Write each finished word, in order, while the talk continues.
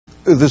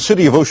The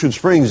city of Ocean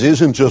Springs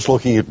isn't just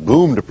looking at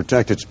boom to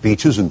protect its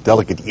beaches and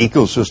delicate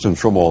ecosystems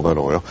from all that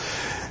oil.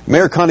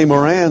 Mayor Connie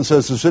Moran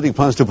says the city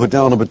plans to put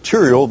down a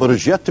material that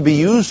is yet to be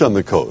used on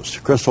the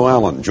coast. Crystal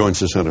Allen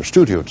joins us in our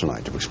studio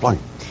tonight to explain.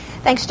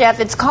 Thanks, Jeff.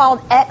 It's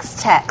called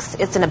X-Tex.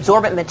 It's an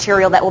absorbent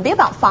material that will be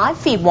about 5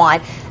 feet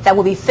wide that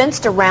will be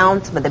fenced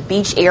around some of the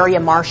beach area,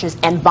 marshes,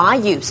 and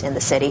bayous in the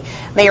city.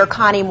 Mayor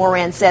Connie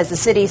Moran says the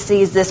city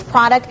sees this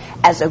product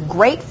as a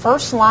great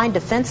first-line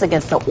defense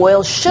against the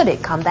oil should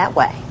it come that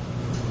way.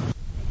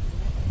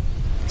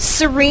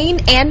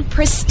 Serene and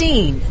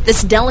pristine,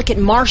 this delicate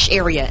marsh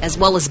area, as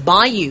well as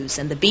bayous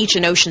and the beach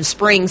in Ocean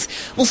Springs,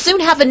 will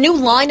soon have a new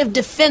line of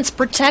defense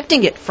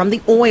protecting it from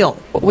the oil.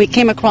 We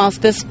came across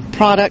this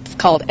product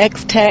called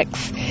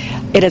X-Tex.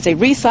 It is a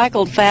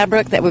recycled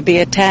fabric that would be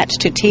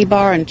attached to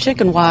T-bar and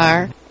chicken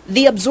wire.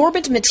 The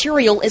absorbent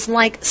material is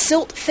like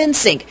silt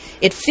fencing.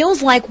 It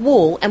feels like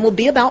wool and will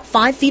be about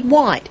 5 feet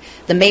wide.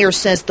 The mayor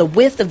says the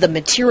width of the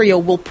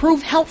material will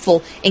prove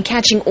helpful in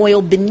catching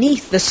oil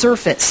beneath the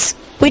surface.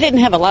 We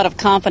didn't have a lot of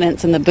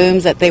confidence in the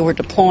booms that they were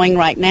deploying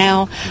right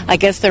now. I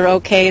guess they're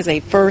okay as a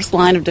first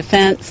line of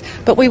defense,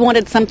 but we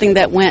wanted something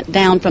that went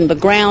down from the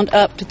ground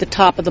up to the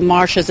top of the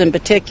marshes in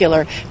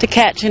particular to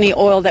catch any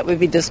oil that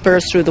would be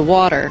dispersed through the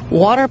water.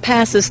 Water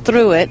passes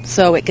through it,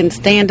 so it can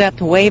stand up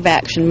to wave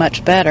action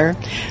much better,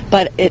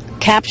 but it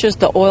captures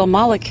the oil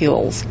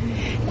molecules.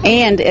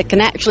 And it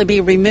can actually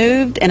be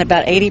removed and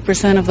about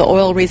 80% of the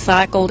oil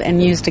recycled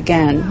and used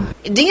again.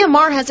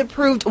 DMR has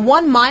approved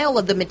 1 mile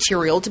of the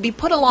material to be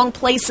put along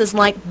places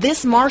like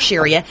this marsh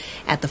area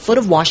at the foot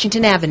of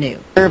Washington Avenue.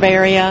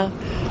 Area,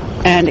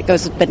 and it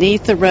goes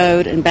beneath the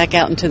road and back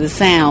out into the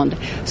Sound.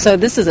 So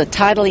this is a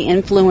tidally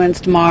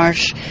influenced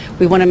marsh.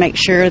 We want to make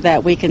sure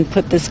that we can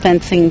put this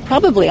fencing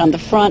probably on the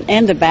front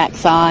and the back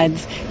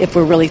sides if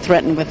we're really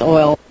threatened with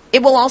oil.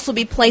 It will also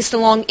be placed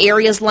along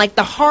areas like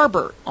the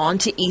harbor,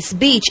 onto East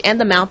Beach and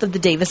the mouth of the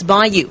Davis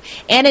Bayou,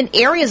 and in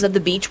areas of the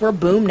beach where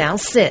boom now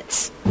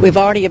sits. We've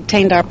already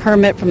obtained our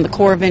permit from the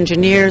Corps of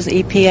Engineers,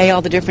 EPA,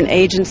 all the different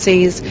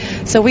agencies,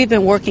 so we've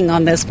been working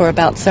on this for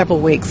about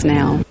several weeks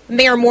now.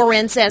 Mayor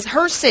Moran says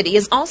her city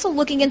is also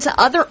looking into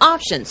other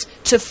options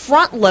to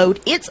front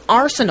load its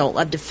arsenal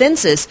of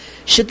defenses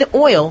should the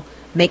oil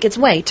make its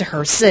way to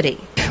her city.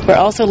 We're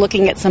also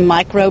looking at some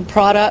microbe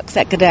products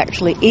that could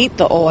actually eat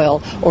the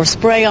oil or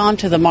spray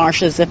onto the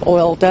marshes if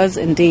oil does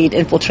indeed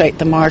infiltrate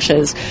the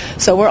marshes.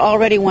 So we're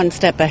already one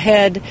step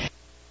ahead.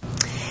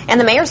 And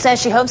the mayor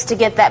says she hopes to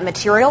get that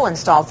material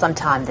installed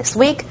sometime this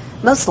week,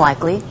 most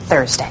likely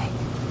Thursday.